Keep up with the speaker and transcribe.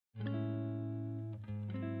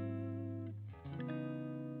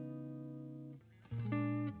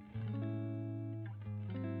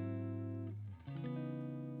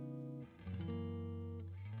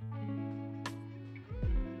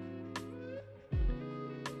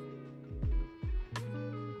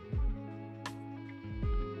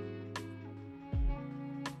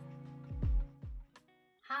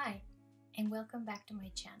and welcome back to my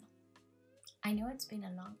channel. I know it's been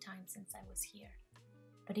a long time since I was here,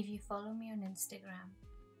 but if you follow me on Instagram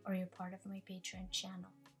or you're part of my Patreon channel,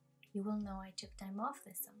 you will know I took time off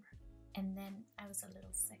this summer and then I was a little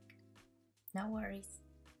sick. No worries,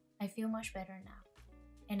 I feel much better now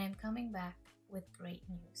and I'm coming back with great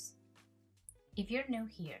news. If you're new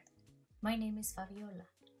here, my name is Fabiola,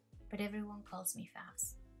 but everyone calls me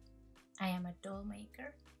Fabs. I am a doll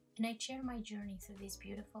maker and I share my journey through this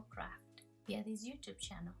beautiful craft via this YouTube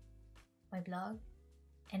channel, my blog,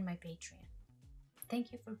 and my Patreon.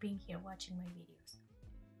 Thank you for being here watching my videos.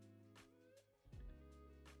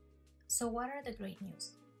 So what are the great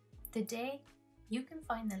news? Today, you can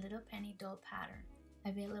find the little penny doll pattern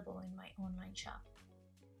available in my online shop.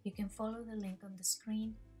 You can follow the link on the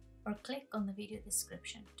screen or click on the video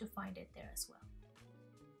description to find it there as well.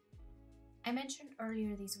 I mentioned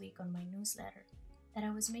earlier this week on my newsletter that I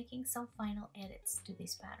was making some final edits to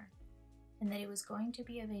this pattern and that it was going to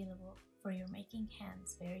be available for your making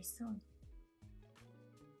hands very soon.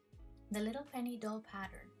 The Little Penny Doll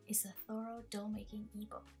Pattern is a thorough doll making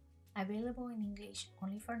ebook available in English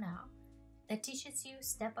only for now that teaches you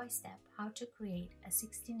step by step how to create a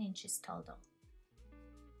 16 inches tall doll.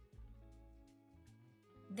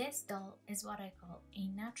 This doll is what I call a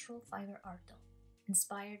natural fiber art doll,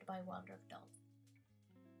 inspired by Waldorf dolls.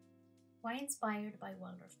 Why inspired by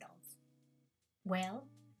Waldorf dolls? Well,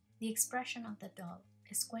 the expression of the doll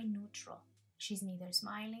is quite neutral. She's neither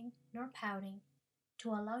smiling nor pouting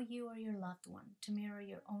to allow you or your loved one to mirror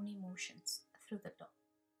your own emotions through the doll.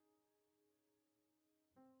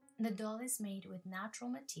 The doll is made with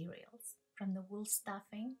natural materials from the wool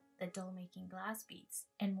stuffing, the doll making glass beads,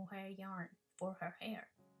 and mohair yarn for her hair.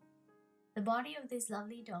 The body of this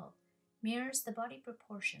lovely doll mirrors the body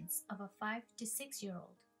proportions of a 5 to 6 year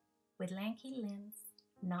old with lanky limbs,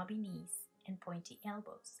 knobby knees, and pointy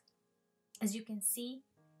elbows. As you can see,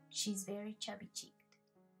 she's very chubby-cheeked.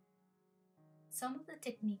 Some of the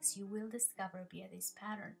techniques you will discover via this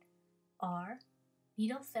pattern are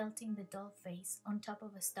needle felting the doll face on top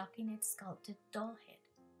of a stockinette sculpted doll head,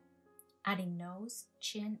 adding nose,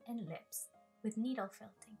 chin, and lips with needle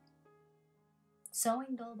felting,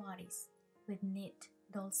 sewing doll bodies with knit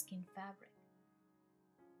doll skin fabric,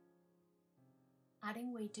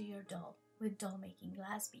 adding weight to your doll with doll making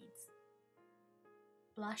glass beads,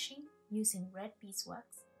 blushing using red beeswax,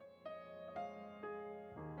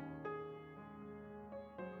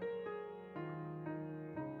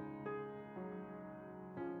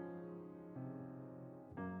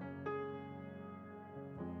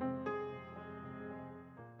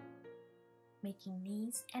 making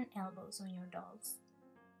knees and elbows on your dolls,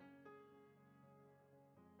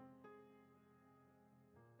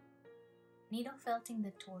 needle felting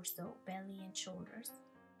the torso, belly, and shoulders,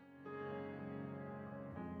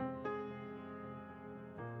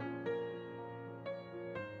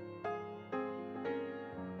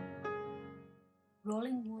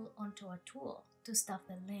 rolling wool onto a tool to stuff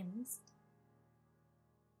the limbs,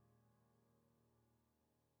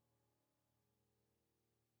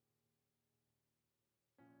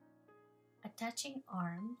 attaching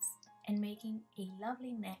arms, and making a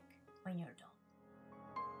lovely neck on your doll.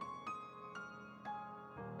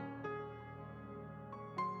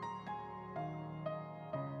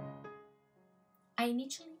 I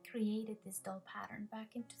initially created this doll pattern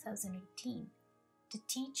back in 2018 to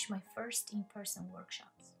teach my first in-person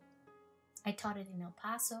workshops. I taught it in El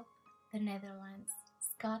Paso, the Netherlands,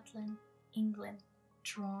 Scotland, England,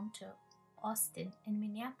 Toronto, Austin, and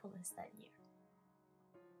Minneapolis that year.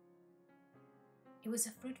 It was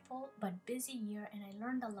a fruitful but busy year and I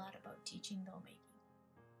learned a lot about teaching doll making.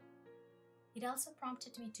 It also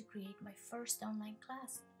prompted me to create my first online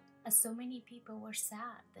class, as so many people were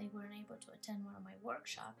sad they weren't able to attend one of my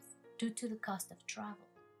workshops due to the cost of travel.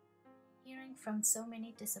 Hearing from so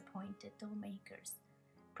many disappointed doll makers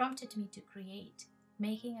prompted me to create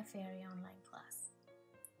Making a Fairy online class,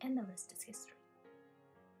 and the rest is history.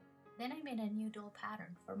 Then I made a new doll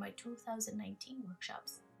pattern for my 2019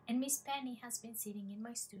 workshops, and Miss Penny has been sitting in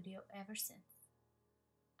my studio ever since.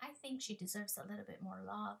 I think she deserves a little bit more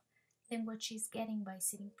love than what she's getting by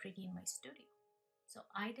sitting pretty in my studio. So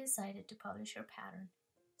I decided to publish her pattern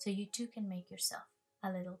so you too can make yourself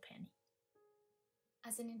a little penny.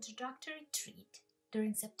 As an introductory treat,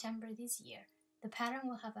 during September this year, the pattern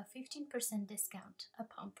will have a 15% discount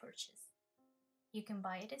upon purchase. You can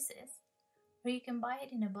buy it as is, or you can buy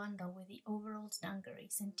it in a bundle with the overalls,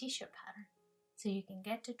 dungarees, and t-shirt pattern, so you can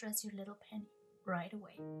get to dress your little penny right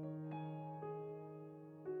away.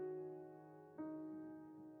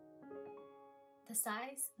 The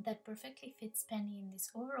size that perfectly fits Penny in this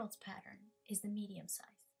overalls pattern is the medium size.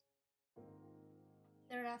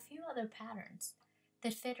 There are a few other patterns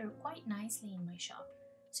that fit her quite nicely in my shop,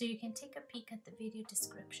 so you can take a peek at the video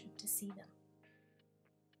description to see them.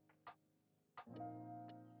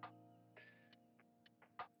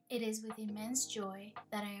 It is with immense joy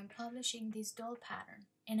that I am publishing this doll pattern,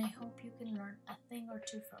 and I hope you can learn a thing or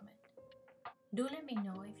two from it. Do let me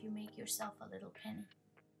know if you make yourself a little penny.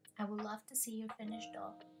 I would love to see your finished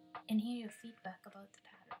doll and hear your feedback about the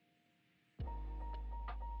pattern.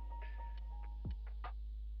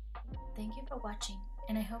 Thank you for watching,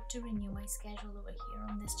 and I hope to renew my schedule over here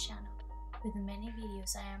on this channel with the many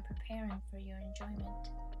videos I am preparing for your enjoyment.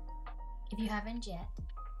 If you haven't yet,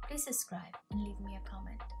 please subscribe and leave me a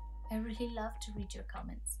comment. I really love to read your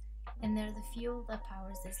comments, and they're the fuel that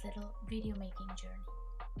powers this little video making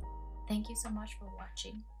journey. Thank you so much for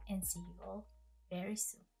watching, and see you all very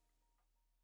soon.